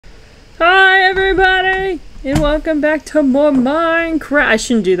Hi everybody, and welcome back to more Minecraft. I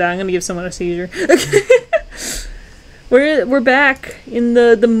shouldn't do that. I'm gonna give someone a seizure. Okay. We're back in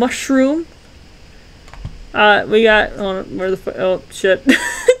the mushroom. We got oh shit.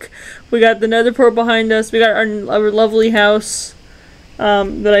 We got the nether port behind us. We got our lovely house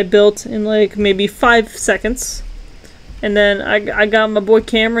that I built in like maybe 5 seconds. And then I got my boy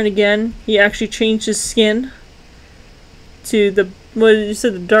Cameron again. He actually changed his skin to the, what did you say,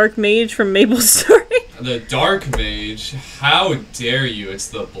 the dark mage from Mabel's Story? The dark mage? How dare you? It's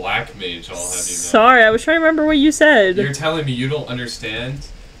the black mage, I'll have you know. Sorry, I was trying to remember what you said. You're telling me you don't understand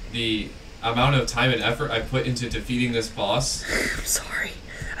the amount of time and effort I put into defeating this boss? I'm sorry.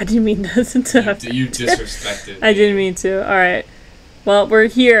 I didn't mean that. You disrespected me. I didn't mean to. Alright. Well, we're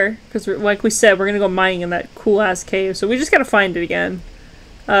here, because like we said, we're gonna go mining in that cool-ass cave, so we just gotta find it again.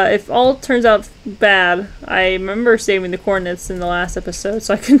 If all turns out bad, I remember saving the coordinates in the last episode,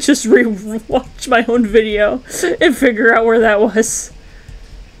 so I can just re-watch my own video and figure out where that was.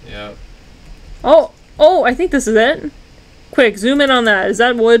 Yeah. Oh, I think this is it. Quick, zoom in on that. Is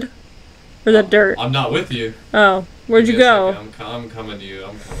that wood? Or is that dirt? I'm not with you. Oh, where'd you go? I'm coming to you.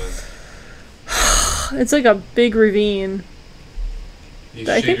 I'm coming. It's like a big ravine. These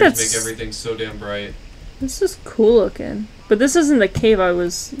I think shaders that's... make everything so damn bright. This is cool looking. But this isn't the cave I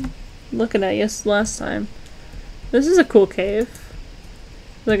was looking at last time. This is a cool cave.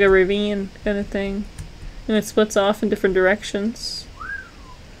 Like a ravine kind of thing. And it splits off in different directions.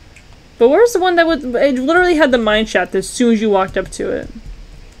 But where's the one that would... It literally had the mine shaft as soon as you walked up to it.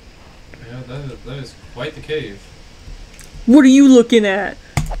 Yeah, that is quite the cave. What are you looking at?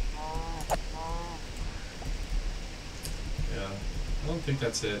 Yeah, I don't think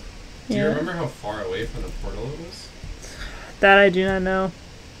that's it. Do you remember how far away from the portal it was? That I do not know.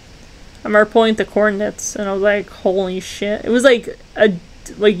 I remember pulling the coordinates and I was like, holy shit. It was like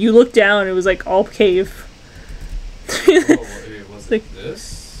you look down, it was like all cave. Was it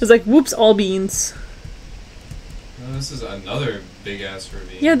this? It was like, whoops, all beans. No, this is another big ass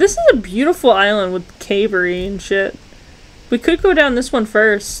ravine. Yeah, this is a beautiful island with cavery and shit. We could go down this one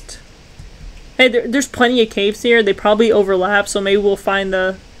first. Hey, there's plenty of caves here. They probably overlap, so maybe we'll find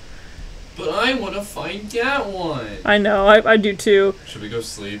the... But I want to find that one. I know, I do too. Should we go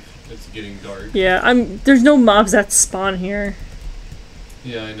sleep? It's getting dark. Yeah, there's no mobs that spawn here.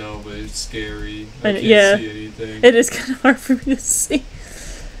 Yeah, I know, but it's scary. I can't see anything. It is kind of hard for me to see.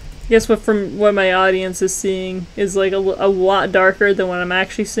 I guess from what my audience is seeing is like a lot darker than what I'm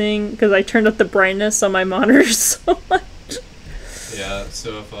actually seeing, because I turned up the brightness on my monitor so much. Yeah,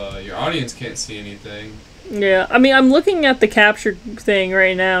 so if your audience can't see anything... Yeah, I mean, I'm looking at the capture thing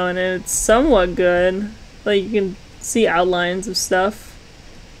right now, and it's somewhat good. Like, you can see outlines of stuff.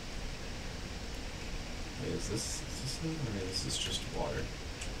 Wait, is this I mean, this is just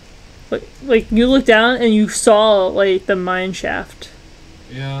water. Like, you look down and you saw, like, the mine shaft.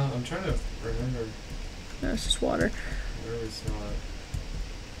 Yeah, I'm trying to remember. No, it's just water. Where we saw it.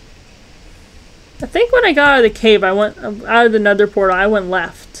 I think when I got out of the cave, I went out of the nether portal, I went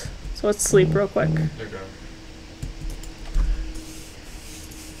left. So let's sleep real quick. There you go.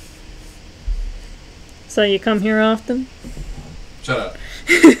 So you come here often? Shut up.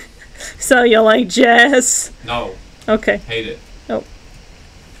 So you like jazz? No. Okay. Hate it. Oh. I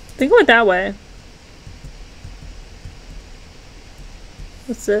think I went that way.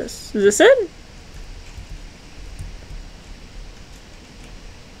 What's this? Is this it?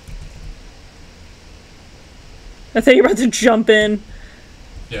 I think you're about to jump in.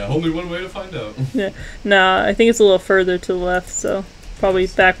 Yeah, only one way to find out. Yeah. Nah, I think it's a little further to the left, so probably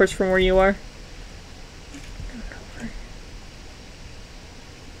backwards from where you are.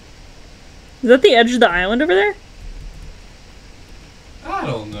 Is that the edge of the island over there? I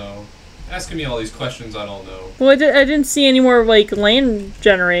don't know. Asking me all these questions I don't know. Well, I didn't see any more, like, land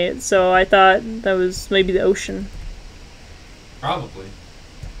generate, so I thought that was maybe the ocean. Probably.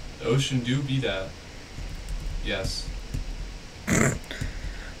 The ocean do be that. Yes.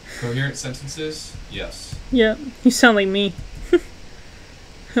 Coherent sentences? Yes. Yeah, you sound like me.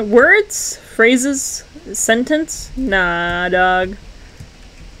 Words? Phrases? Sentence? Nah, dog.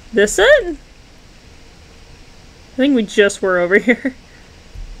 This it? I think we just were over here.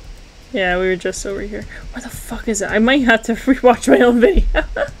 Yeah, we were just over here. Where the fuck is it? I might have to rewatch my own video.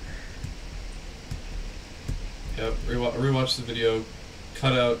 Yep, rewatch the video.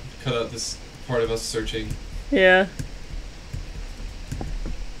 Cut out this part of us searching. Yeah.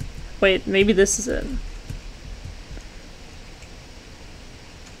 Wait, maybe this is it.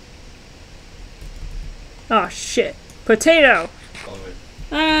 Oh shit. Potato!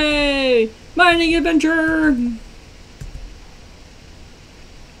 Hey! Mining adventure!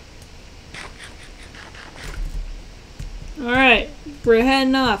 Alright, we're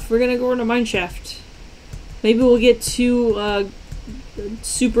heading off. We're gonna go to mineshaft. Maybe we'll get 2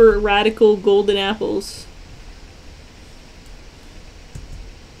 super radical golden apples.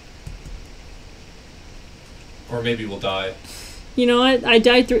 Or maybe we'll die. You know what? I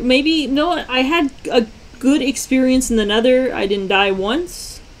died through. Maybe. No, I had a good experience in the nether. I didn't die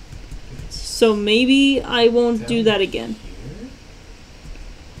once. So maybe I won't do that again. Here?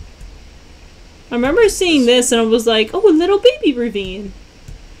 I remember seeing this and I was like, oh, a little baby ravine.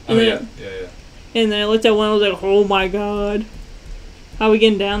 Oh, And yeah. then, And then I looked at one and I was like, oh my god. How are we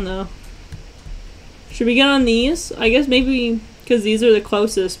getting down though? Should we get on these? I guess maybe because these are the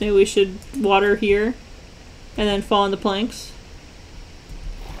closest. Maybe we should water here. And then fall on the planks.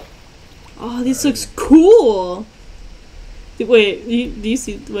 Oh, this looks cool! Wait, do you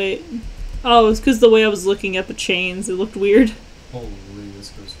see? Wait. Oh, it's because the way I was looking at the chains, it looked weird. Holy, this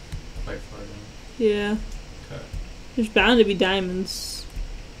goes quite far down. Yeah. Okay. There's bound to be diamonds.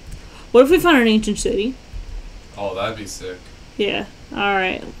 What if we found an ancient city? Oh, that'd be sick. Yeah.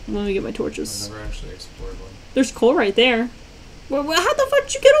 Alright, let me get my torches. I've never actually explored one. There's coal right there. How the fuck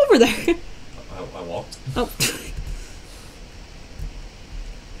did you get over there? I walked. Oh.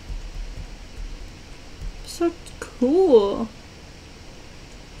 So cool.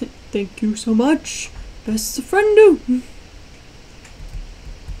 Thank you so much. Best a friend do.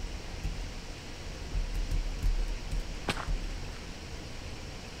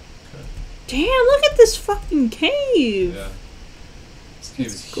 Okay. Damn, look at this fucking cave. Yeah. This cave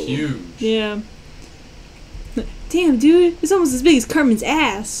is cool. huge. Yeah. Damn, dude. It's almost as big as Carmen's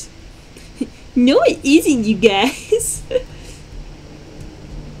ass. No, it isn't, you guys.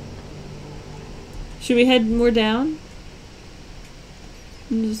 Should we head more down?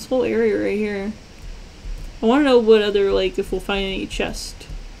 There's this whole area right here. I want to know what other, like, if we'll find any chest.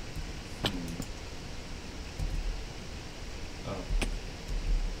 Oh.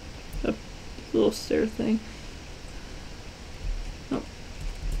 A little stair thing. Oh.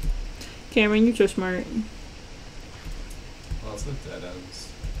 Cameron, you're so smart. Well, it's the dead ends.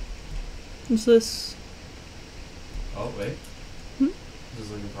 What's this? Oh, wait. Hmm? This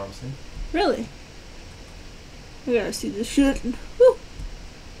is looking promising. Really? I gotta see this shit. Woo!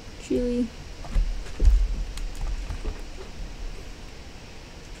 Chili.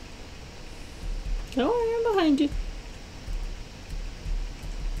 Don't worry, I'm behind you.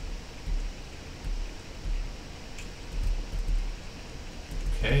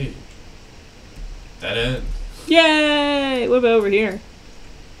 Okay. Dead end. Yay! What about over here?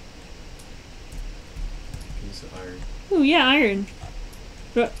 Piece of iron. Oh yeah, iron.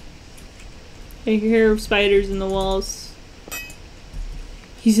 I hear spiders in the walls.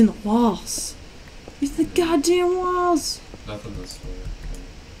 He's in the walls. He's in the goddamn walls. Nothing this way.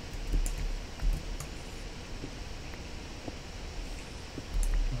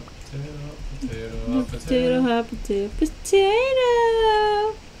 Okay. Potato, hot potato,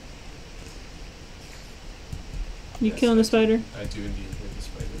 potato. You Yes, killing the spider? I do indeed hear the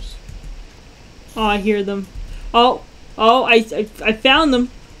spiders. Oh, I hear them. Oh, I found them.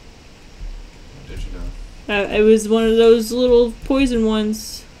 How did you know? It was one of those little poison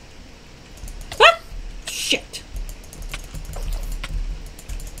ones. Ah! Shit.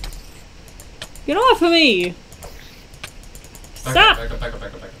 Get off of me! Stop! Back up.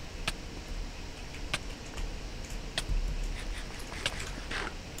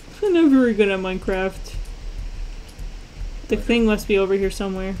 I'm not very good at Minecraft. The thing must be over here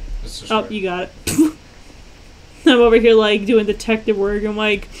somewhere. Oh, you got it. I'm over here like doing detective work. I'm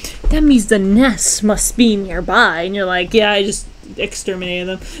like, that means the nest must be nearby. And you're like, yeah, I just exterminated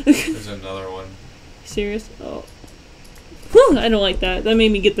them. There's another one. Serious? Oh. Whew, I don't like that. That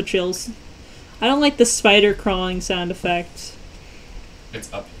made me get the chills. I don't like the spider crawling sound effect.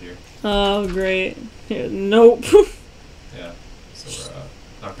 It's up here. Oh, great. Yeah, nope. Yeah. So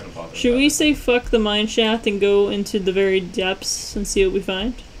we're not gonna bother. Should we say fuck the mine shaft and go into the very depths and see what we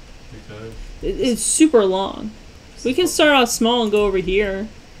find? We could. It's super long. We can start off small and go over here.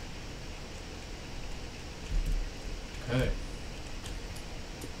 Okay.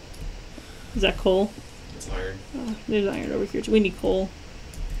 Is that coal? It's iron. Oh, there's iron over here too. We need coal.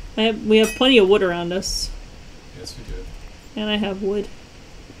 We have plenty of wood around us. Yes, we do. And I have wood.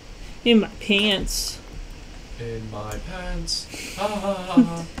 In my pants. In my pants.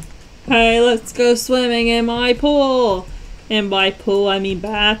 Ah. Hey, let's go swimming in my pool. And by pool, I mean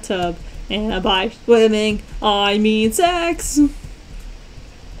bathtub. And by swimming, I mean sex.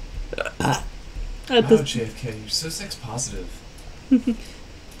 Oh, JFK, you're so sex positive.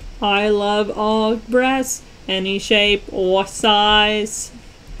 I love all breasts, any shape or size.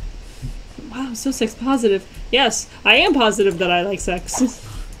 Wow, so sex positive. Yes, I am positive that I like sex.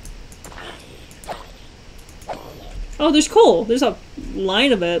 Oh, there's coal. There's a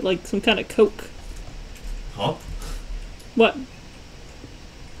line of it, like some kind of coke. Huh? What?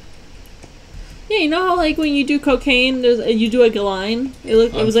 Yeah, you know how like when you do cocaine, you do like a line. It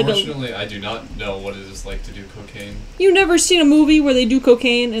was like a. Unfortunately, I do not know what it is like to do cocaine. You've never seen a movie where they do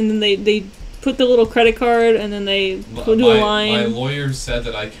cocaine and then they put the little credit card and then they do a line. My lawyer said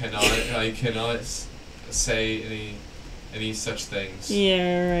that I cannot say any such things.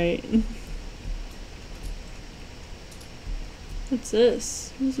 Yeah, right. What's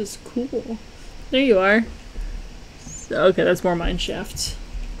this? This is cool. There you are. So, okay, that's more mine shaft.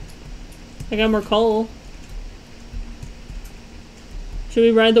 I got more coal. Should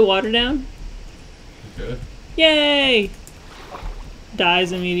we ride the water down? Good. Yay!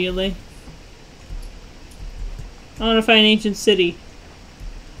 Dies immediately. I want to find an ancient city.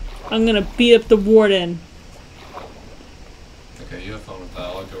 I'm gonna beat up the warden. Okay, you have fun with that.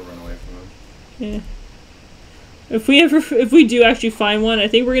 I'll go run away from him. Yeah. If we do actually find one, I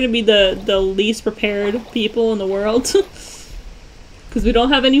think we're gonna be the least prepared people in the world. Because we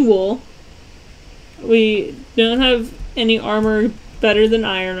don't have any wool. We don't have any armor better than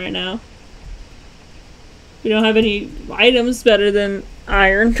iron right now. We don't have any items better than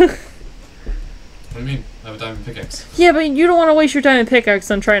iron. What do you mean? I have a diamond pickaxe. Yeah, but you don't want to waste your diamond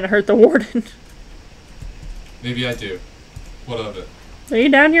pickaxe on trying to hurt the warden. Maybe I do. What of it? Are you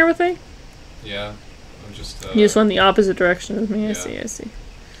down here with me? Yeah. I'm just, You just went the opposite direction as me. Yeah. I see.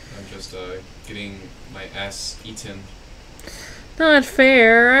 I'm just, getting my ass eaten. Not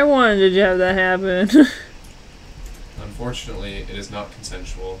fair. I wanted to have that happen. Unfortunately, it is not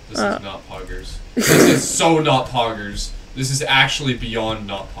consensual. This is not poggers. This is so not poggers. This is actually beyond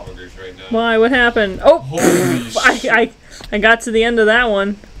not poggers right now. Why? What happened? Oh! Holy shit. I got to the end of that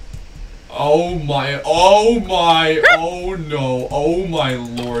one. Oh my, oh no, oh my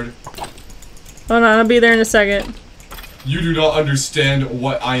lord. Hold on, I'll be there in a second. You do not understand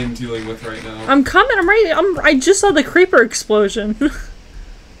what I am dealing with right now. I'm coming, I'm ready. I just saw the creeper explosion.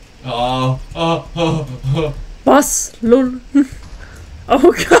 Boss, lol.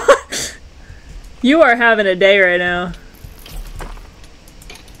 Oh god. You are having a day right now.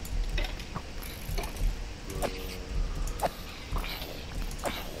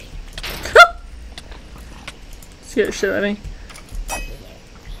 Scare the shit out of me.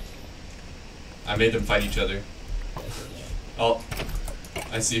 I made them fight each other. Oh,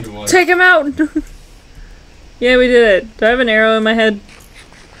 I see who won. Take him out! Yeah, we did it. Do I have an arrow in my head?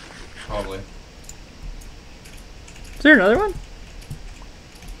 Probably. Is there another one?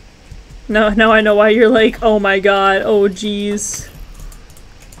 No, now I know why you're like, oh my god, oh jeez.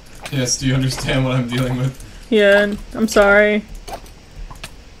 Yes, do you understand what I'm dealing with? Yeah, I'm sorry.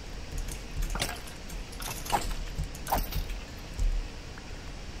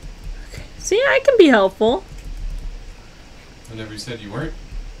 Okay. See, I can be helpful. I never said you weren't.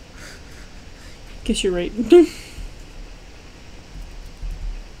 Guess you're right. The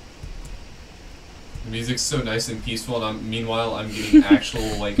music's so nice and peaceful, and meanwhile I'm getting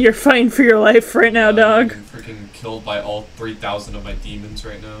actual, like... You're fighting for your life right now, dog. I'm freaking killed by all 3,000 of my demons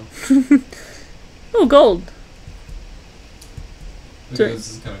right now. Oh, gold. This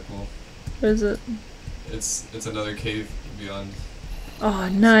is kind of cool. What is it? It's another cave beyond. Oh,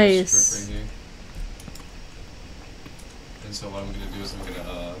 nice. Right here. And so what I'm gonna do is I'm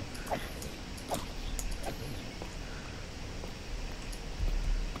gonna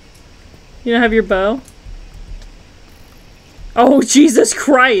You don't have your bow? Oh, Jesus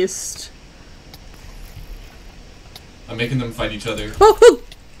Christ! I'm making them fight each other. Oh! Oh!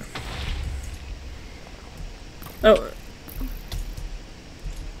 Oh.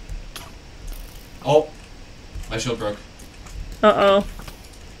 Oh! My shield broke. Uh-oh.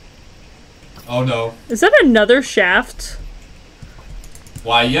 Oh no. Is that another shaft?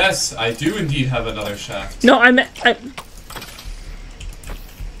 Why, yes, I do indeed have another shaft. No, I...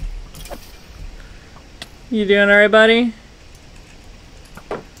 You doing alright, buddy?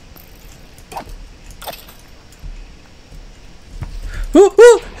 Ooh,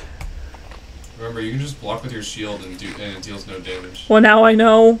 ooh! Remember, you can just block with your shield and it deals no damage. Well, now I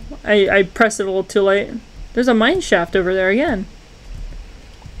know. I pressed it a little too late. There's a mine shaft over there again.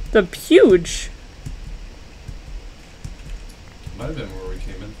 The huge. Might have been where we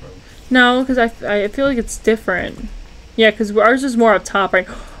came in from. No, because I feel like it's different. Yeah, because ours is more up top, right?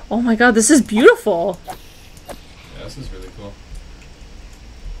 Oh my god, this is beautiful. Yeah, this is really cool.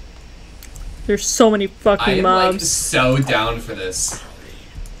 There's so many fucking mobs. I am like so down for this.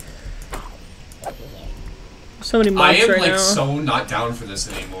 So many mobs I am right like now. so not down for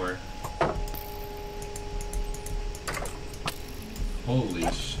this anymore. Holy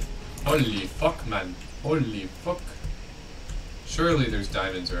fuck, man. Holy fuck. Surely there's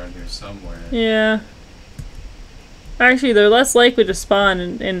diamonds around here somewhere. Yeah. Actually, they're less likely to spawn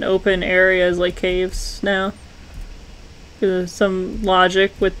in open areas like caves now. There's some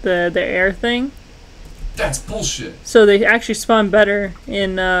logic with the air thing. That's bullshit. So they actually spawn better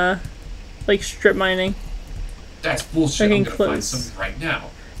in like strip mining. That's bullshit. I'm gonna find some right now.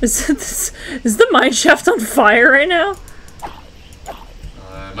 Is the mine shaft on fire right now?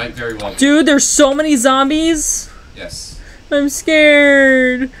 It might very well be. Dude, there's so many zombies. Yes. I'm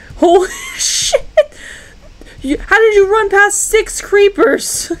scared. Holy shit! How did you run past 6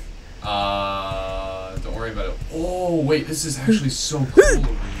 creepers? Don't worry about it. Oh, wait, this is actually so cool over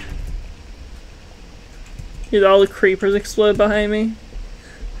here. Dude, all the creepers explode behind me.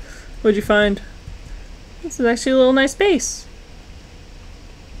 What'd you find? This is actually a little nice base.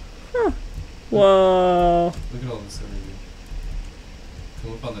 Huh. Whoa. Look at all this over here.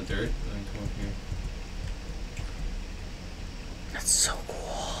 Come up on the dirt, and then come up here. That's so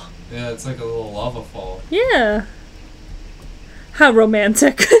cool. Yeah, it's like a little lava fall. Yeah. How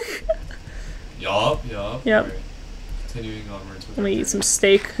romantic. Yup. Yep. Right. Continuing onwards with Let me eat some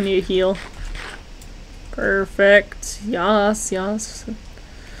steak. I need a heal. Perfect. Yes.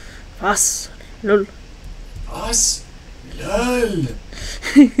 Us. Lol. Us? Lol.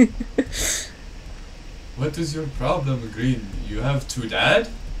 What is your problem, Green? You have 2 dad?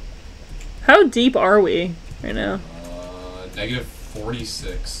 How deep are we right now? Negative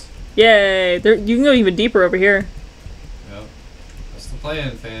 46. Yay! You can go even deeper over here. Yep. That's the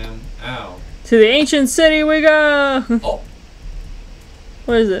plan, fam. Ow. To the ancient city we go! Oh.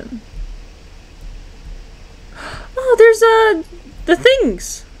 What is it? Oh, there's the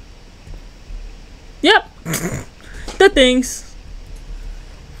things! Yep! The things!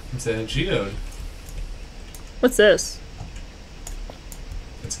 It's a geode. What's this?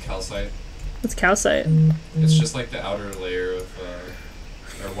 It's calcite. What's calcite? It's just like the outer layer of,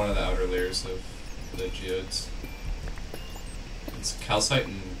 or one of the outer layers of the geodes. It's calcite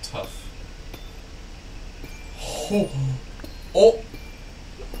and tough. Oh!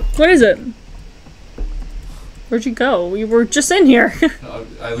 What is it? Where'd you go? We were just in here.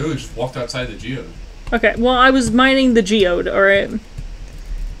 I literally just walked outside the geode. Okay, well, I was mining the geode, alright?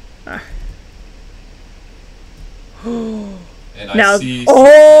 And now, I see.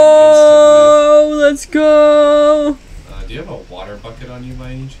 oh, let's go! Do you have a water bucket on you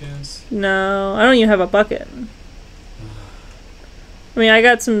by any chance? No, I don't even have a bucket. I mean, I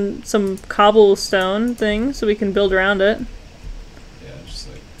got some cobblestone thing, so we can build around it. Yeah, just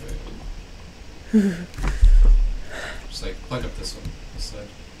like just like plug up this one, this side.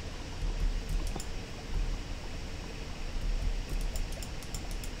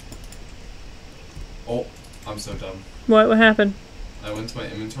 Oh, I'm so dumb. What happened? I went to my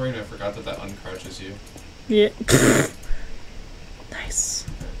inventory and I forgot that uncrouches you. Yeah. Nice.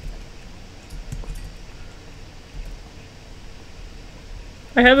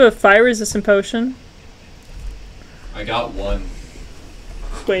 I have a fire resistant potion. I got 1.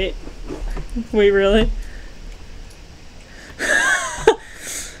 Wait, really?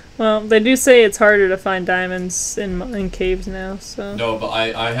 Well, they do say it's harder to find diamonds in caves now, so... No, but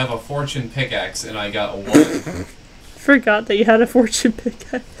I have a fortune pickaxe and I got 1. Forgot that you had a fortune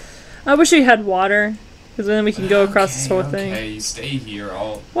pickaxe. I wish we had water, because then we can go across this whole thing. Okay, stay here,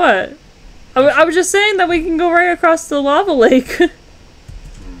 I'll... What? I was just saying that we can go right across the lava lake. Is there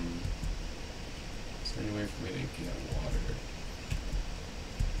any way for me to get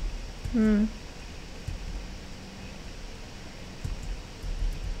water?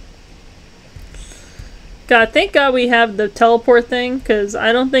 God, thank God we have the teleport thing, because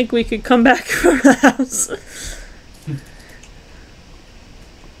I don't think we could come back from the house.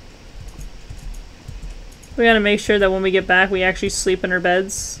 We gotta make sure that when we get back, we actually sleep in our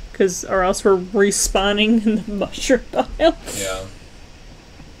beds, or else we're respawning in the mushroom pile. Yeah.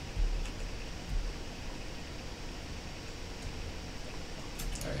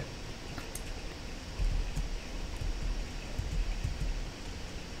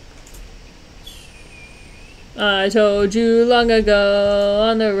 I told you long ago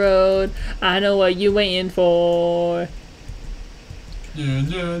on the road, I know what you waiting for.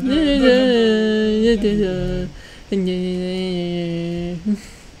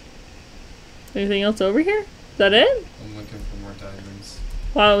 Anything else over here? Is that it? I'm looking for more diamonds.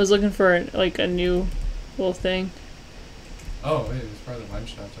 Wow, I was looking for like a new little thing. Oh wait, there's part of the mine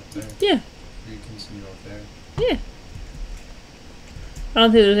shaft up there. Yeah. You can see up there. Yeah. I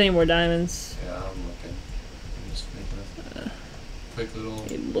don't think there's any more diamonds. Yeah, I'm looking. I'm just making a quick little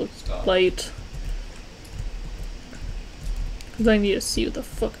It looks stop. light. Because I need to see what the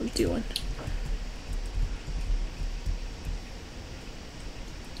fuck I'm doing.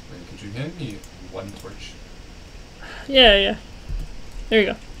 Wait, could you hand me one torch? Yeah, yeah. There you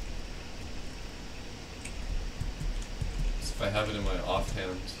go. So if I have it in my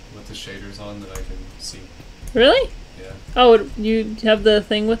offhand with the shaders on, then I can see. Really? Yeah. Oh, you have the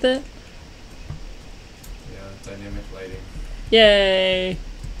thing with it? Yeah, dynamic lighting. Yay.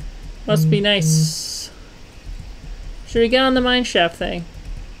 Must be nice. Should we get on the mineshaft thing?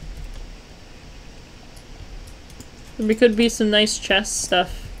 There could be some nice chest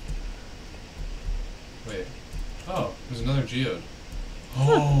stuff. Wait. Oh, there's another geode. Huh.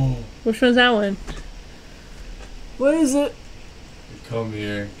 Oh! Which one's that one? What is it? Come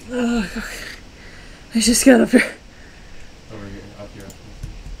here. I just got up here. Over here, up here.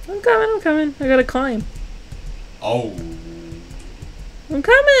 I'm coming. I gotta climb. Oh. I'm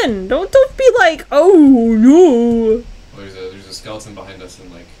coming! Don't be like, oh no! Well, there's a skeleton behind us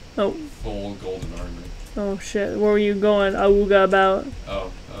in like full golden armor. Oh shit, where were you going, Auga, about?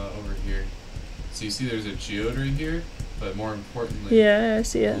 Oh, over here. So you see there's a geode right here, but more importantly, yeah, I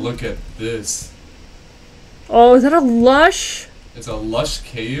see it. Look at this. Oh, is that a lush? It's a lush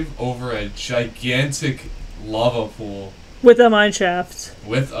cave over a gigantic lava pool. With a mineshaft.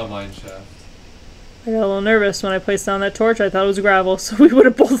 With a mineshaft. I got a little nervous when I placed down that torch. I thought it was gravel, so we would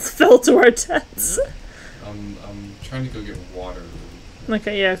have both fell to our deaths. Yeah. I'm trying to go get water.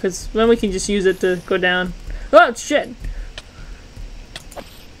 Okay, yeah, because then we can just use it to go down. Oh, shit!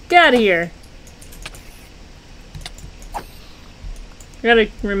 Get out of here! I gotta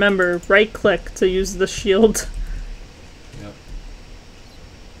remember, right click to use the shield. Yep.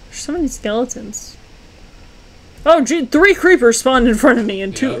 There's so many skeletons. Oh, gee, 3 creepers spawned in front of me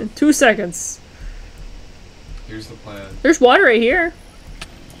in 2 seconds. Here's the plan. There's water right here.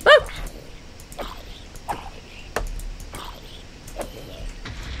 Ah!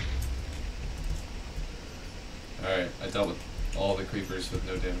 Alright, I dealt with all the creepers with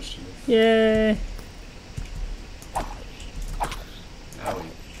no damage to me. Yay. Owie.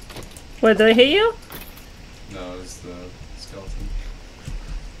 What, did I hit you? No, it's the skeleton.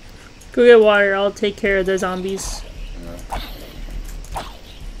 Go get water, I'll take care of the zombies. Yeah.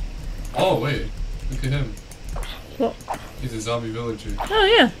 Oh, wait. Look at him. Well, he's a zombie villager. Oh,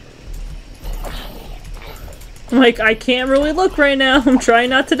 yeah. I'm like, I can't really look right now. I'm trying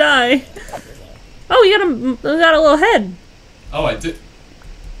not to die. Oh, you got a little head. Oh, I did.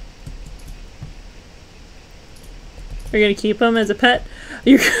 Are you gonna keep him as a pet?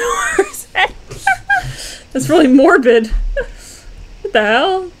 You're gonna wear his head? That's really morbid. What the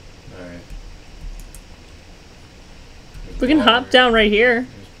hell? Alright. We can hop down right here.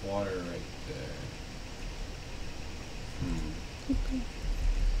 There's water right there.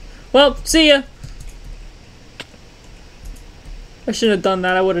 Well, see ya. I shouldn't have done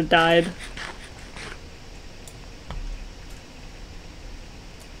that. I would have died.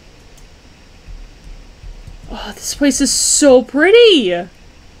 Oh, this place is so pretty. Oh,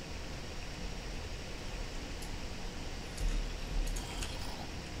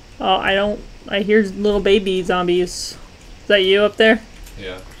 I hear little baby zombies. Is that you up there?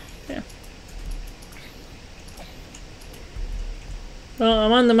 Yeah. Yeah. Well,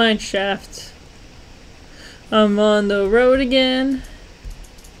 I'm on the mine shaft. I'm on the road again.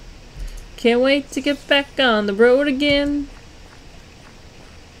 Can't wait to get back on the road again.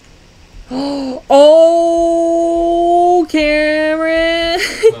 Oh, Cameron!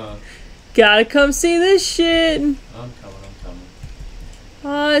 Gotta come see this shit. I'm coming.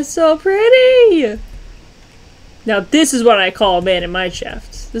 Oh, it's so pretty. Now this is what I call a man in mine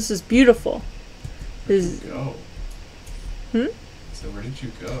shaft. This is beautiful. Where'd you go? Hmm? So where did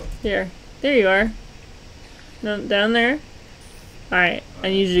you go? Here. There you are. No, down there. Alright, I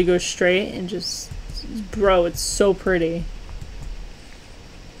need you to go straight and just... Bro, it's so pretty.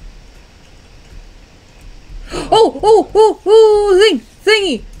 Oh!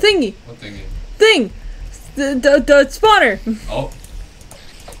 Thingy! What thingy? Thing! The spawner! Oh.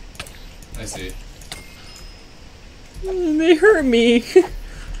 I see. They hurt me.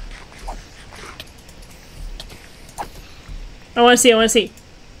 I wanna see.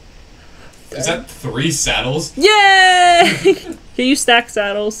 Is that 3 saddles? Yay! Can you stack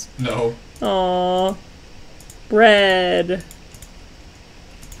saddles? No. Aww. Bread.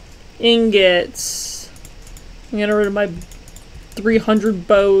 Ingots. I'm getting rid of my 300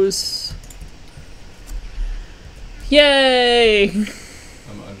 bows. Yay! I'm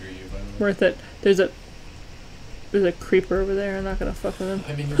under you, by the way. Worth it. There's a creeper over there. I'm not gonna fuck with him.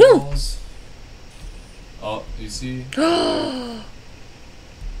 I'm in your walls. Oh, you see?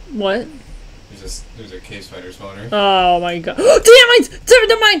 What? There's a cave spider spawner. Oh my god. Damn it!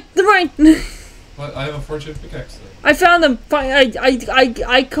 They're mine! What? I have a fortune pickaxe though. I found them.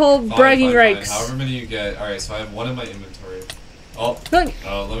 I call bragging rights. However many you get. All right, so I have one in my inventory. Oh,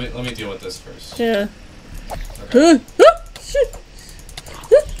 let me deal with this first. Yeah. Okay. Shit.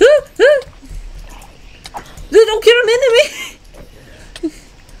 Don't get him into me.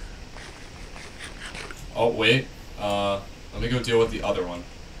 Oh wait. Let me go deal with the other one.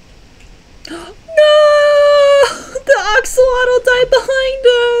 No! The oxalotl died behind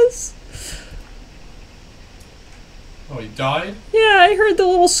us. Oh, he died? Yeah, I heard the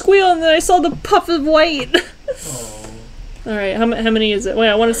little squeal and then I saw the puff of white. Oh. Alright, how many is it? Wait,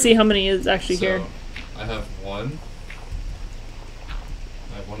 I want to see how many is actually here. I have one.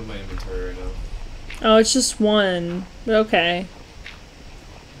 I have one in my inventory right now. Oh, it's just one. Okay.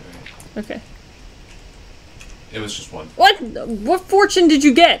 Alright. Okay. It was just one. What fortune did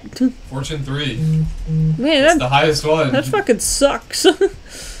you get? Fortune 3. Man, that's the highest one. That fucking sucks.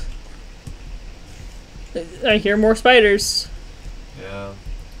 I hear more spiders. Yeah.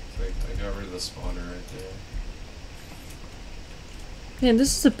 I got rid of the spawner right there. Man,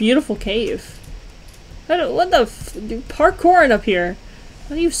 this is a beautiful cave. What the parkouring up here?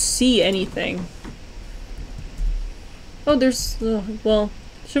 How do you see anything? Oh, there's... well,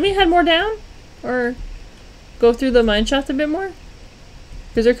 should we head more down? Or go through the mine shaft a bit more?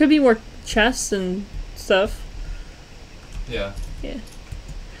 Because there could be more chests and stuff. Yeah. Yeah.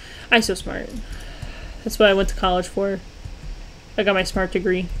 I'm so smart. That's what I went to college for. I got my smart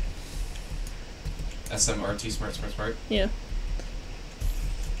degree. SMRT, smart. Yeah.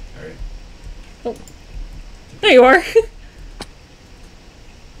 Alright. Oh. There you are!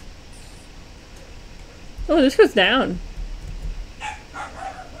 Oh, this goes down.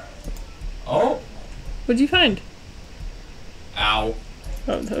 Oh! What'd you find? Ow.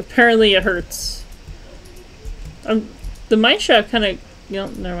 Oh, apparently it hurts. The mine shaft kind of...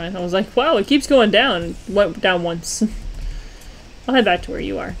 never mind. I was like, wow, it keeps going down. It went down once. I'll head back to where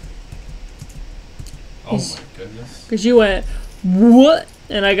you are. Oh my goodness. Because you went, what?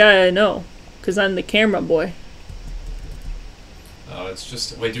 And I gotta know. Because I'm the camera boy. Oh, it's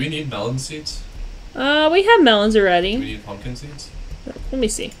just... Wait, do we need melon seeds? We have melons already. Do we need pumpkin seeds? Let me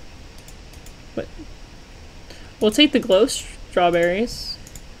see. What? We'll take the glow strawberries.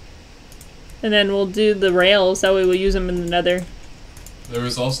 And then we'll do the rails. That way we'll use them in the nether. There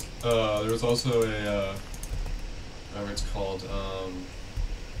was also a whatever it's called,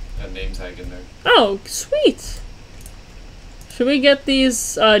 a name tag in there. Oh, sweet. Should we get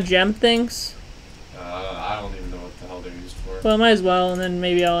these gem things? I don't even know what the hell they're used for. Well, might as well, and then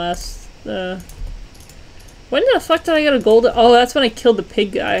maybe I'll ask. When the fuck did I get a gold? Oh, that's when I killed the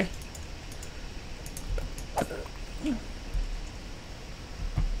pig guy.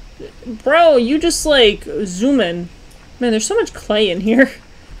 Bro, you just like zoom in. Man, there's so much clay in here.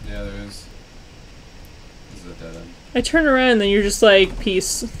 Yeah, there is. This is a dead end. I turn around and then you're just like,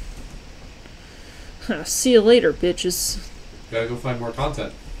 peace. See you later, bitches. Gotta go find more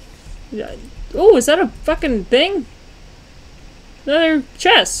content. Yeah. Oh, is that a fucking thing? Another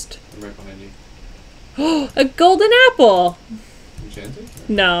chest. I'm right behind you. Oh, a golden apple! Enchanted?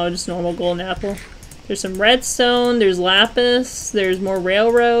 No, just normal golden apple. There's some redstone, there's lapis, there's more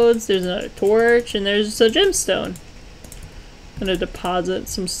railroads, there's a torch, and there's a gemstone. I'm gonna deposit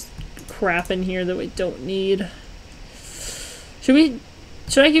some crap in here that we don't need. Should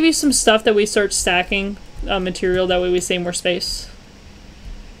I give you some stuff that we start stacking material, that way we save more space?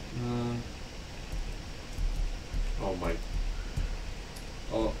 Oh my...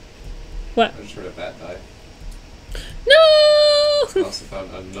 Oh. What? I just heard a bat die. No! I also found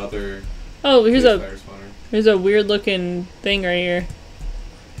another... Oh, here's fire spawner. There's a weird looking thing right here.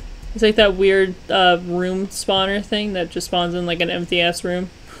 It's like that weird room spawner thing that just spawns in like an empty ass room.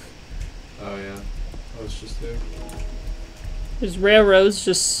 Oh yeah. I was just there. There's railroads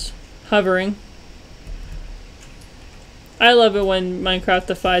just hovering. I love it when Minecraft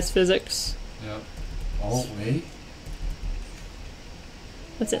defies physics. Yep. Oh wait.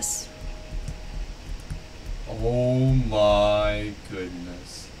 What's this? Oh my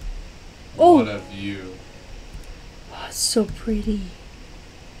goodness. Oh. What a view. Oh, it's so pretty.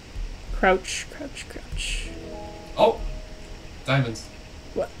 Crouch, crouch, crouch. Oh! Diamonds.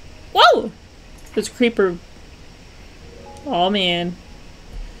 What? Whoa! There's a creeper. Oh man.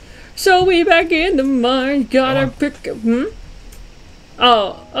 So we back in the mine, gotta pick up.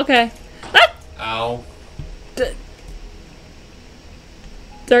 Oh, okay. Ah! Ow.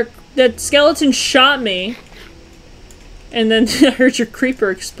 That skeleton shot me. And then I heard your creeper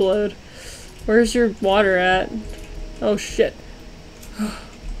explode. Where's your water at? Oh shit.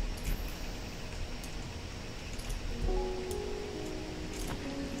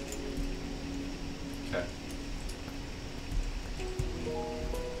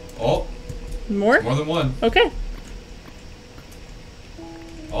 More? It's more than one. Okay.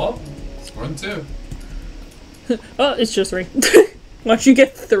 Oh, it's more than two. Oh, it's just 3. Why don't you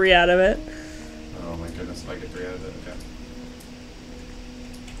get 3 out of it? Oh my goodness, if I get 3 out of it, okay.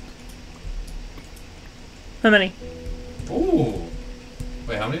 How many? Ooh.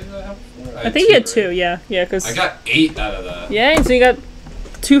 Wait, how many did I have before? I think you had 2, right? yeah. Yeah, because... I got 8 out of that. Yeah, so you got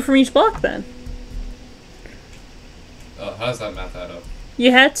 2 from each block then. How does that math add up?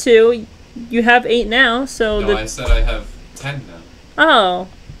 You had 2. You have 8 now, so No, I said I have 10 now. Oh.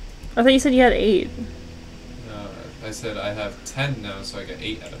 I thought you said you had 8. No, I said I have 10 now, so I get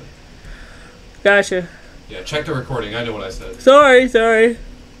 8 out of it. Gotcha. Yeah, check the recording. I know what I said. Sorry.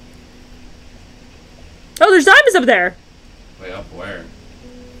 Oh, there's diamonds up there! Wait, up where?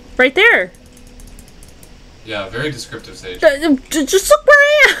 Right there! Yeah, very descriptive, Sage. Just look where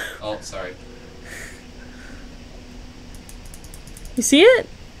I am! Oh, sorry. You see it?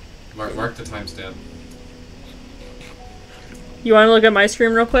 Mark the timestamp. You want to look at my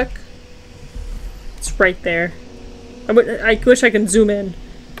screen real quick? It's right there. I wish I could zoom in.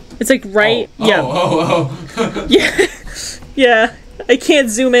 It's like right... Oh, yeah. Oh. Yeah. Yeah. I can't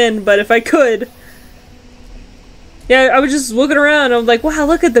zoom in, but if I could... Yeah, I was just looking around and I'm like, wow,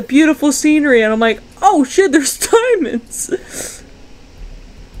 look at the beautiful scenery. And I'm like, oh shit, there's diamonds.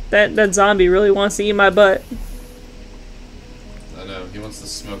 That zombie really wants to eat my butt. I know, he wants to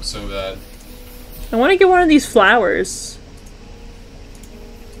smoke so bad. I want to get one of these flowers.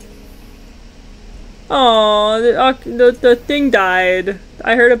 Oh, the thing died.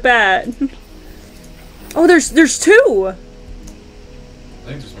 I heard a bat. Oh, there's 2. I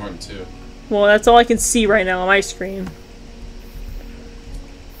think there's more than 2. Well, that's all I can see right now on my screen.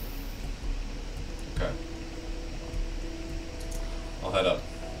 Okay. I'll head up.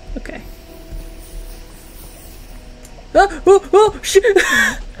 Okay. Oh, shit!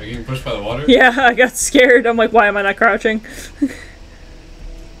 Are you getting pushed by the water? Yeah, I got scared. I'm like, why am I not crouching?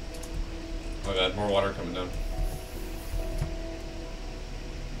 Oh god, more water coming down.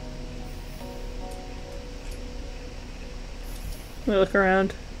 Let me look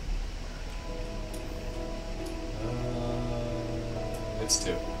around. It's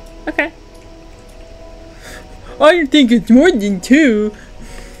 2. Okay. I think it's more than 2.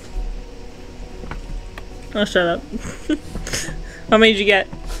 Oh, shut up. How many did you get?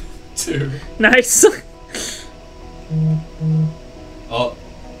 2. Nice. Oh,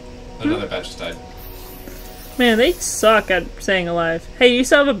 another batch just died. Man, they suck at staying alive. Hey, you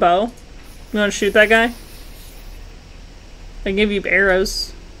still have a bow? You want to shoot that guy? I can give you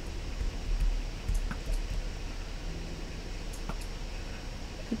arrows.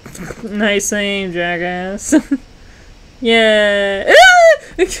 Nice aim, jackass. Yeah.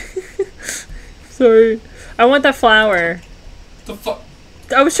 Sorry. I want that flower. The fuck?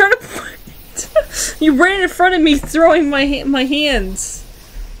 I was trying to point. You ran in front of me throwing my hands.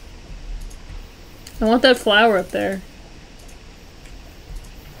 I want that flower up there.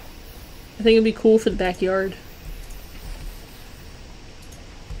 I think it'd be cool for the backyard.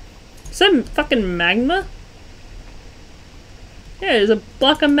 Is that fucking magma? Yeah, there's a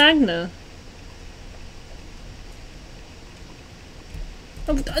block of magma.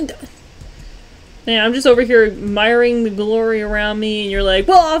 Yeah, I'm just over here admiring the glory around me, and you're like,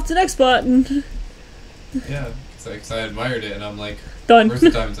 well, off to the next spot. Yeah, because I admired it, and I'm like, Done. where's the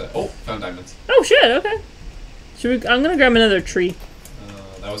diamonds at? Oh, found diamonds. Oh shit, okay. Should we, I'm gonna grab another tree.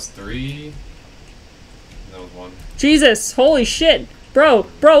 That was 3. That was 1. Jesus, holy shit. Bro,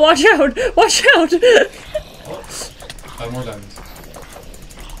 watch out! Watch out! Oh, found more diamonds.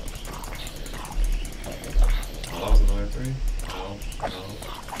 Oh, that was another 3. No.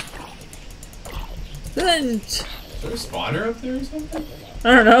 Is there a spawner up there or something?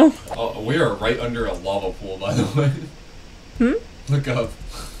 I don't know. Oh, we are right under a lava pool, by the way. Hmm? Look up.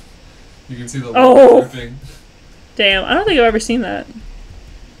 You can see the Oh. lava dripping. Damn, I don't think I've ever seen that.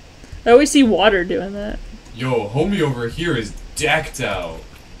 I always see water doing that. Yo, homie over here is decked out.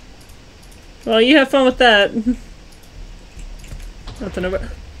 Well, you have fun with that. Nothing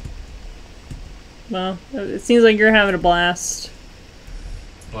over. Well, it seems like you're having a blast.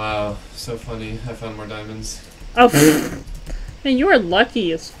 Wow, so funny. I found more diamonds. Oh, man, you are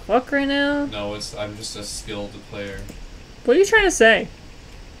lucky as fuck right now. No, I'm just a skilled player. What are you trying to say?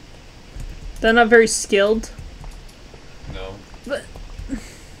 They're not very skilled? No. But...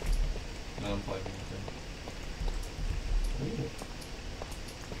 No, I'm playing anything.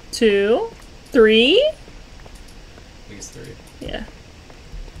 2, 3? I think it's 3. Yeah.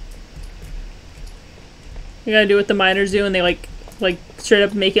 You gotta do what the miners do and they like straight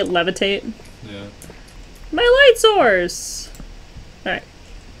up make it levitate. Yeah. My light source! Alright.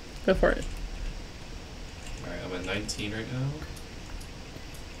 Go for it. 19 right now.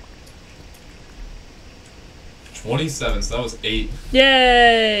 27, so that was 8.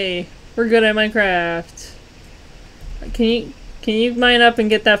 Yay! We're good at Minecraft. Can you mine up and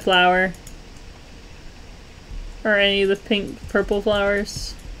get that flower? Or any of the pink, purple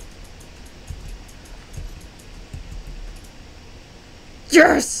flowers?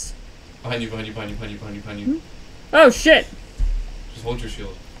 Yes! Behind you, behind you, behind you, behind you, behind you, behind you. Oh shit! Just hold your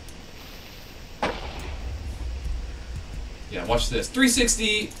shield. Yeah, watch this.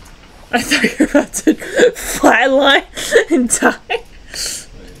 360! I thought you were about to flatline and die. Wait,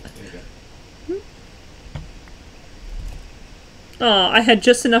 there you go. Oh, I had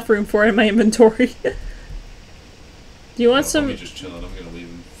just enough room for it in my inventory. Do you want some? Homie just chilling. I'm gonna leave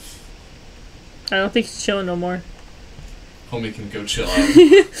him. I don't think he's chilling no more. Homie can go chill out.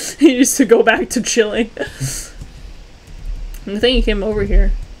 He used to go back to chilling. I think he came over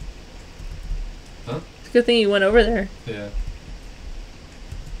here. Huh? It's a good thing he went over there. Yeah.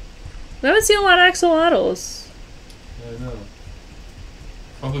 I haven't seen a lot of axolotls. I know.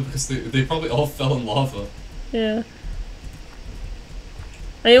 Probably because they probably all fell in lava. Yeah.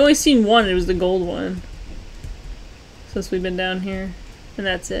 I only seen one, it was the gold one. Since we've been down here. And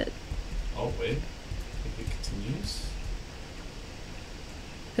that's it. Oh, wait. I think it continues.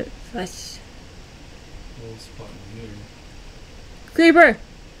 Fudge. Little spot in here. Creeper!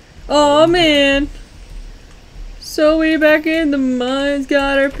 Oh man! So we back in the mines,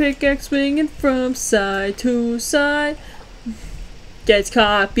 got our pickaxe swinging from side to side. Gets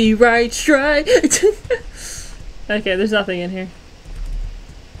copyright strike. Okay, there's nothing in here.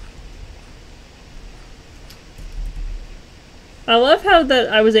 I love how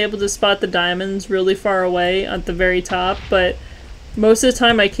that I was able to spot the diamonds really far away at the very top, but most of the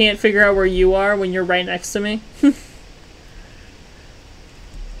time I can't figure out where you are when you're right next to me.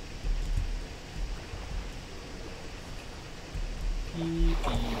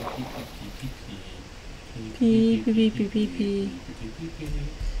 Beep beep beep beep beep beep.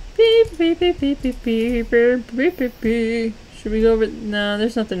 Beep beep beep beep beep beep beep beep beep. Should we go over? No,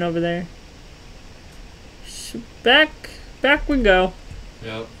 there's nothing over there. Back we go.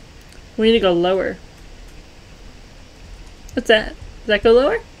 Yep. We need to go lower. What's that? Does that go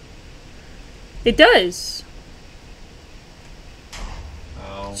lower? It does.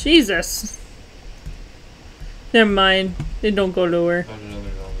 Ow. Jesus. Never mind. It don't go lower. Found another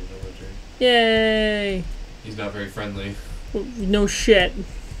zombie villager. Yay. He's not very friendly. No shit.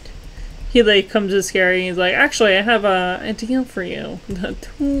 He like comes to scary and he's like, actually I have a deal for you.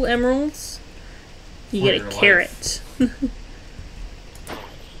 2 emeralds. You get a carrot.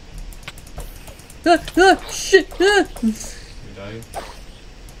 Shit. You dying?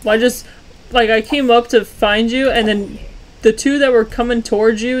 Well, I just, like, I came up to find you, and then the 2 that were coming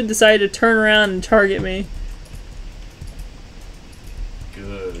towards you decided to turn around and target me.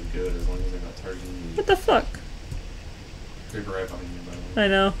 Good, as long as they're not targeting me. What the fuck? Creeper right behind you, by the way. I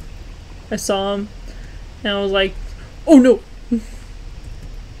know. I saw him, and I was like, oh no!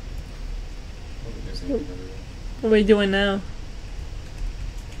 What are we doing now?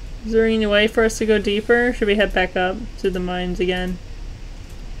 Is there any way for us to go deeper? Or should we head back up to the mines again?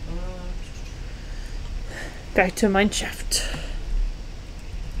 Back to mine shaft.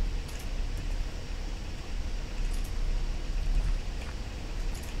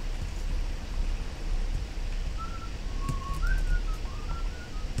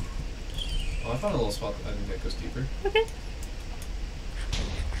 Oh, I found a little spot that I think that goes deeper. Okay.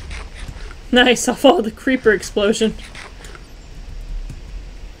 Nice, I'll follow the creeper explosion.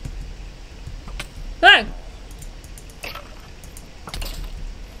 Ah!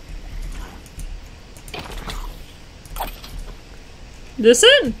 This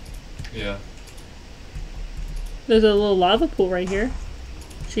in? Yeah. There's a little lava pool right here.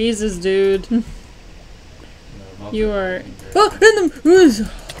 Jesus, dude. No, not You very are. deep there. Oh, in the.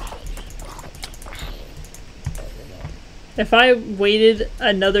 If I waited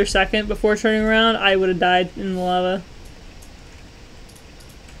another second before turning around, I would have died in the lava.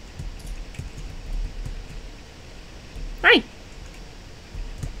 Hi!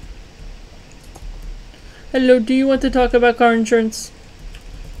 Hello, do you want to talk about car insurance?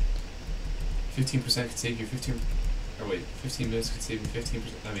 15% could save you 15. Or wait, 15 minutes could save you 15%.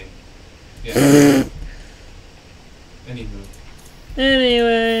 I mean, yeah. Anywho.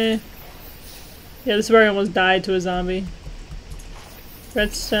 Anyway. Yeah, this is where I almost died to a zombie.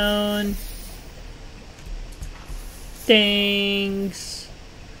 Redstone. Things.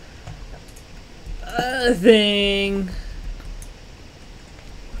 Thing. Don't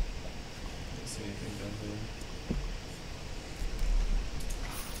see anything down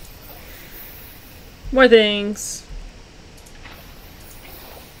More things.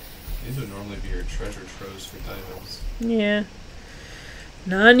 These would normally be your treasure troves for diamonds. Yeah.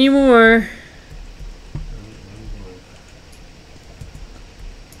 Not anymore.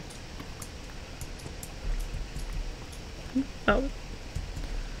 Oh.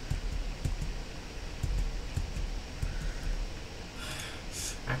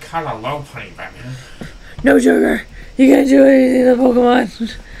 I caught a low pony, Batman. No, Joker. You can't do anything to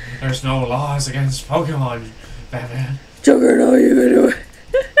Pokemon. There's no laws against Pokemon, Batman. Joker, no, you can do it.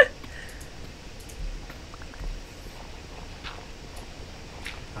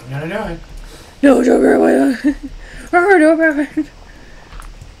 I'm gonna do it. No, Joker, why not? No, Batman.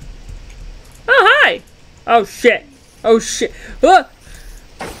 Oh, hi. Oh, shit. Oh, shit. Ah!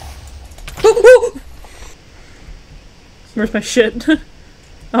 Where's my shit?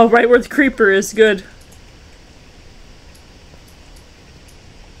 Oh, right where the creeper is. Good.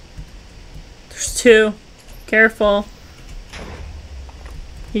 There's two. Careful.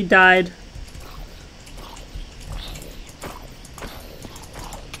 He died.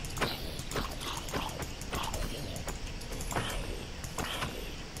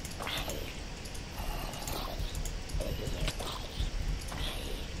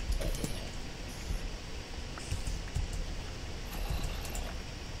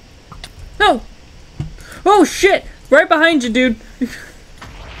 No! Oh shit! Right behind you, dude!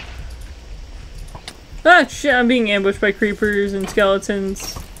 Ah shit, I'm being ambushed by creepers and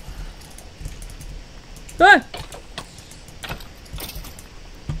skeletons. Ah!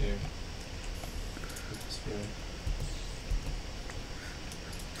 Here.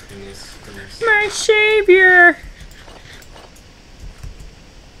 This. My savior!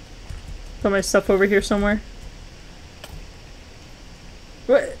 Put my stuff over here somewhere.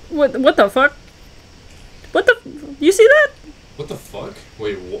 What the fuck? What the? You see that? What the fuck?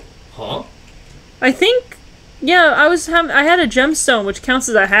 Wait, what? Huh? I think, yeah, I had a gemstone which counts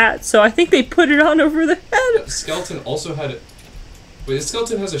as a hat, so I think they put it on over the head. That skeleton also had it. Wait, the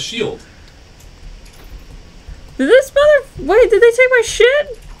skeleton has a shield. Did this wait, did they take my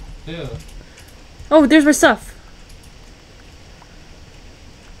shit? Yeah. Oh, there's my stuff.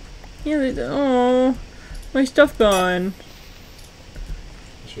 Yeah, oh, my stuff gone.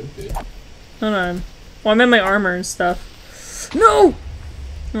 Should be. Hold on. Well, I meant my armor and stuff. No!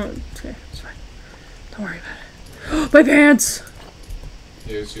 Oh, okay, it's fine. Don't worry about it. My pants!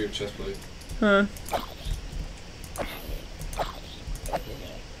 Here's your chest plate. Huh.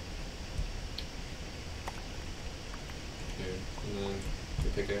 Here, and then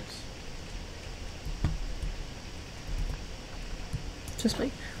your pickaxe. Just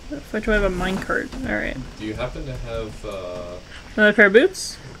like, what if I do I have a minecart? Alright. Do you happen to have, Another pair of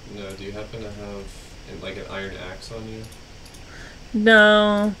boots? no, do you happen to have, like, an iron axe on you?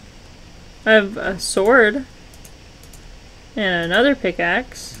 No. I have a sword. And another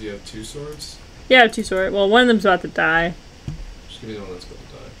pickaxe. Do you have two swords? Yeah, I have two swords. Well, one of them's about to die. Just give me the one that's about to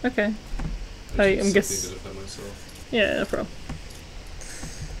die. Okay. I I'm just guess- need to defend myself. Yeah, no problem.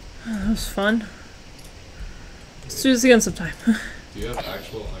 That was fun. Let's do this again sometime. Do you have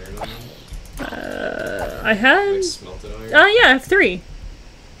actual iron on you? I had... Like smelted iron? yeah, I have 3.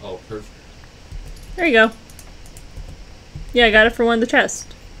 Oh, perfect. There you go. Yeah, I got it for one of the chests.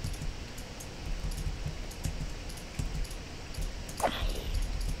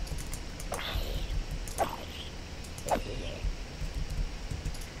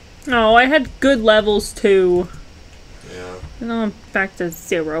 Oh, I had good levels too. Yeah. And now I'm back to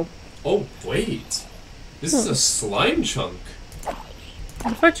 0. Oh, wait. This is a slime chunk. What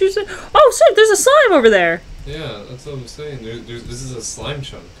the fuck you say? Oh, shit, there's a slime over there! Yeah, that's what I'm saying. This is a slime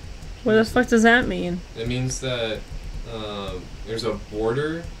chunk. What the fuck does that mean? It means that there's a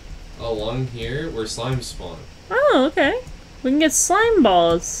border along here where slimes spawn. Oh, okay. We can get slime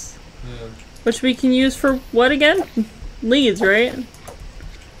balls. Yeah. Which we can use for what again? Leads, right?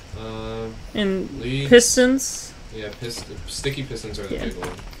 And Leads. pistons. Yeah, sticky pistons are the Yeah. big one.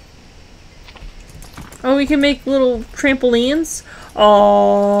 Oh, we can make little trampolines.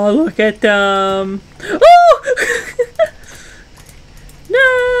 Oh, look at them. Oh!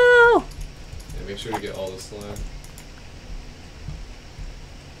 No! Yeah, make sure to get all the slime.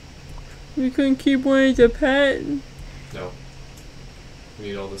 We couldn't keep one as a pet. No. We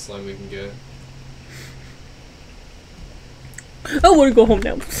need all the slime we can get. I want to go home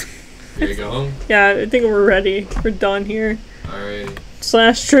now. Here you go home. Yeah, I think we're ready. We're done here. Alright.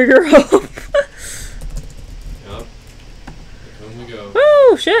 Slash trigger up. Yup. Home we go.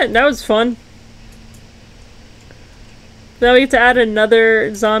 Oh, shit. That was fun. Now we get to add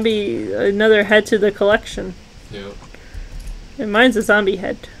another zombie, another head to the collection. Yep. And mine's a zombie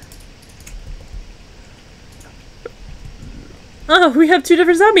head. Oh, we have 2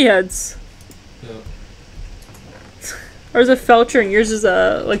 different zombie heads. Yeah. Ours is a Felcher and yours is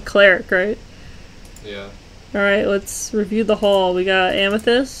a, like, cleric, right? Yeah. Alright, let's review the haul. We got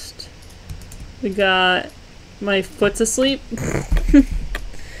amethyst. We got my foot's asleep.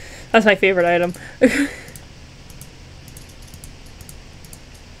 That's my favorite item.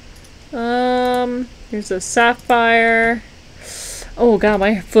 Here's a sapphire. Oh god,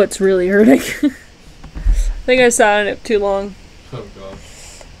 my foot's really hurting. I think I sat on it too long. Oh god.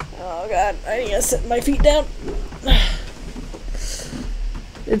 Oh god, I need to set my feet down.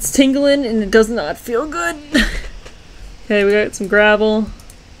 It's tingling and it does not feel good. Okay, we got some gravel.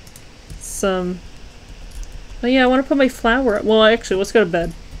 Some... Oh yeah, I want to put my flower up. Well, actually, let's go to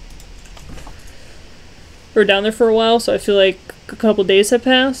bed. We were down there for a while, so I feel like a couple days have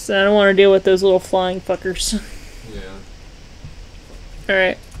passed, and I don't want to deal with those little flying fuckers. Yeah.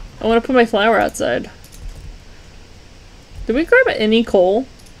 Alright, I want to put my flower outside. Did we grab any coal?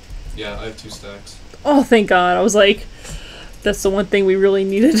 Yeah, I have 2 stacks. Oh, thank god. I was like, that's the one thing we really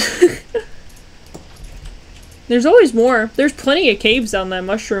needed. There's always more. There's plenty of caves down that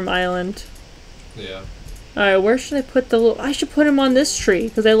mushroom island. Yeah. Alright, where should I put the little... I should put him on this tree,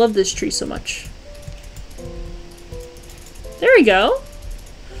 because I love this tree so much. There we go.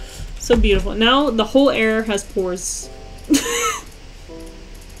 So beautiful. Now the whole air has pores.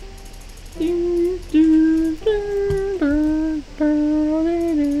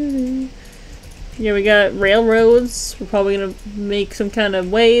 Yeah, we got railroads. We're probably gonna make some kind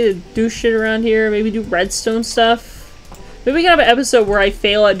of way to do shit around here. Maybe do redstone stuff. Maybe we can have an episode where I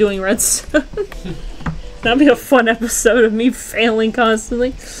fail at doing redstone. That'd be a fun episode of me failing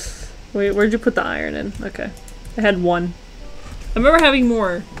constantly. Wait, where'd you put the iron in? Okay. I had 1. I remember having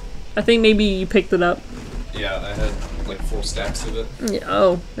more. I think maybe you picked it up. Yeah, I had like 4 stacks of it. Yeah,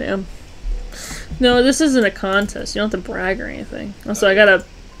 oh, damn. No, this isn't a contest. You don't have to brag or anything. Also, I got a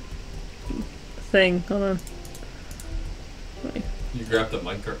thing. Hold on. Wait. You grabbed the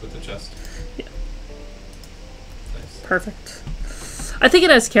minecart with the chest? Yeah. Nice. Perfect. I think it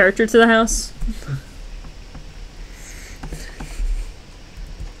adds character to the house.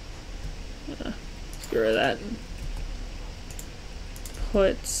 Get rid of that.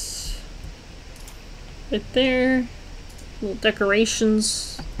 Put right there. Little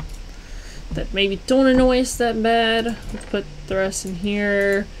decorations that maybe don't annoy us that bad. Let's put the rest in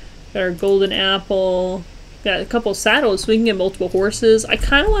here. Got our golden apple. Got a couple saddles so we can get multiple horses. I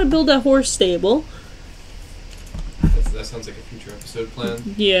kind of want to build a horse stable. That sounds like a future episode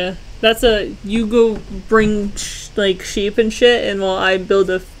plan. Yeah, that's a you go bring like sheep and shit, and while I build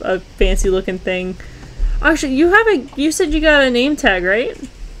a fancy looking thing. Actually, you have a. You said you got a name tag, right?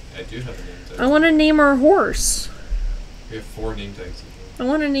 I do have a name tag. I want to name our horse. We have 4 name tags. I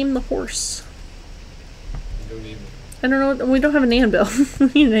want to name the horse. Go name it. I don't know. We don't have an anvil. We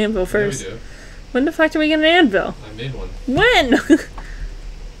need an anvil first. Yeah, we do. When the fuck do we get an anvil? I made one. When?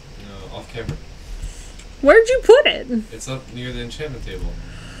 Off camera. Where'd you put it? It's up near the enchantment table.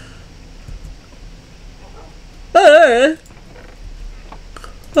 Oh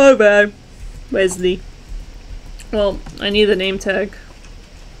bad. Wesley. Well, I need the name tag.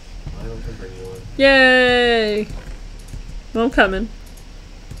 I don't can bring you one. Yay! Well, I'm coming.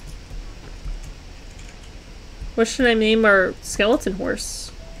 What should I name our skeleton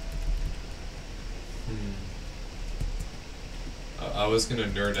horse? I was gonna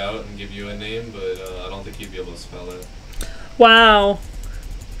nerd out and give you a name, but I don't think you'd be able to spell it. Wow.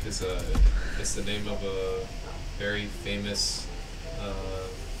 Because it's the name of a very famous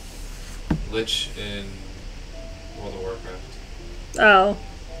lich in World of Warcraft. Oh.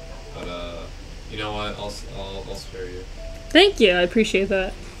 But you know what? I'll spare you. Thank you. I appreciate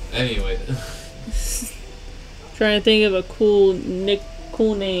that. Anyway. Trying to think of a cool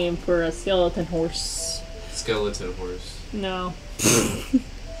name for a skeleton horse. Skeleton horse. No.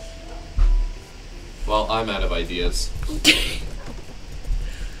 Well, I'm out of ideas.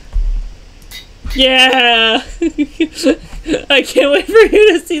 Yeah! I can't wait for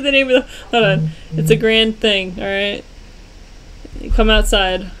you to see the name of the... Hold on. It's a grand thing, alright? Come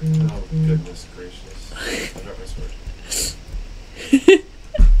outside. Oh, goodness gracious. I dropped my sword.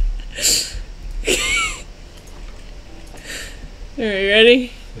 Alright, you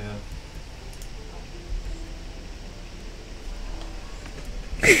ready? Yeah.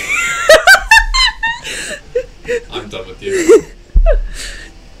 I'm done with you.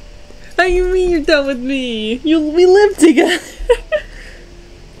 How you mean you're done with me? We live together.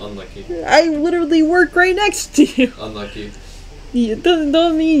 Unlucky. I literally work right next to you. Unlucky.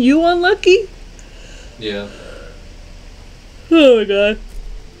 Don't mean you unlucky? Yeah. Oh my god.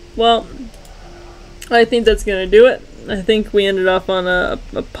 Well, I think that's gonna do it. I think we ended off on a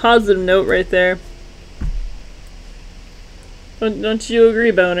positive note right there. Don't you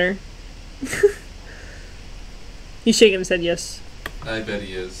agree, Boner? He's shaking his head yes. I bet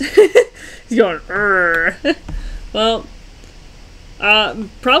he is. He's going, "Urgh." Well,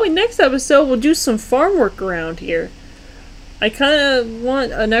 probably next episode we'll do some farm work around here. I kind of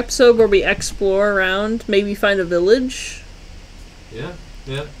want an episode where we explore around, maybe find a village. Yeah,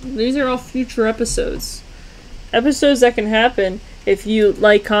 yeah. These are all future episodes. Episodes that can happen if you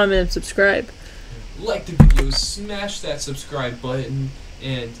like, comment, and subscribe. Like the video, smash that subscribe button,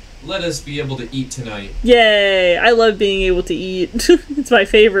 and let us be able to eat tonight. Yay! I love being able to eat. It's my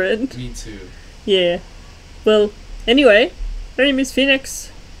favorite. Me too. Yeah. Well, anyway, my name is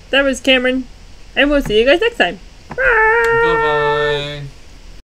Phoenix. That was Cameron. And we'll see you guys next time. Bye-bye.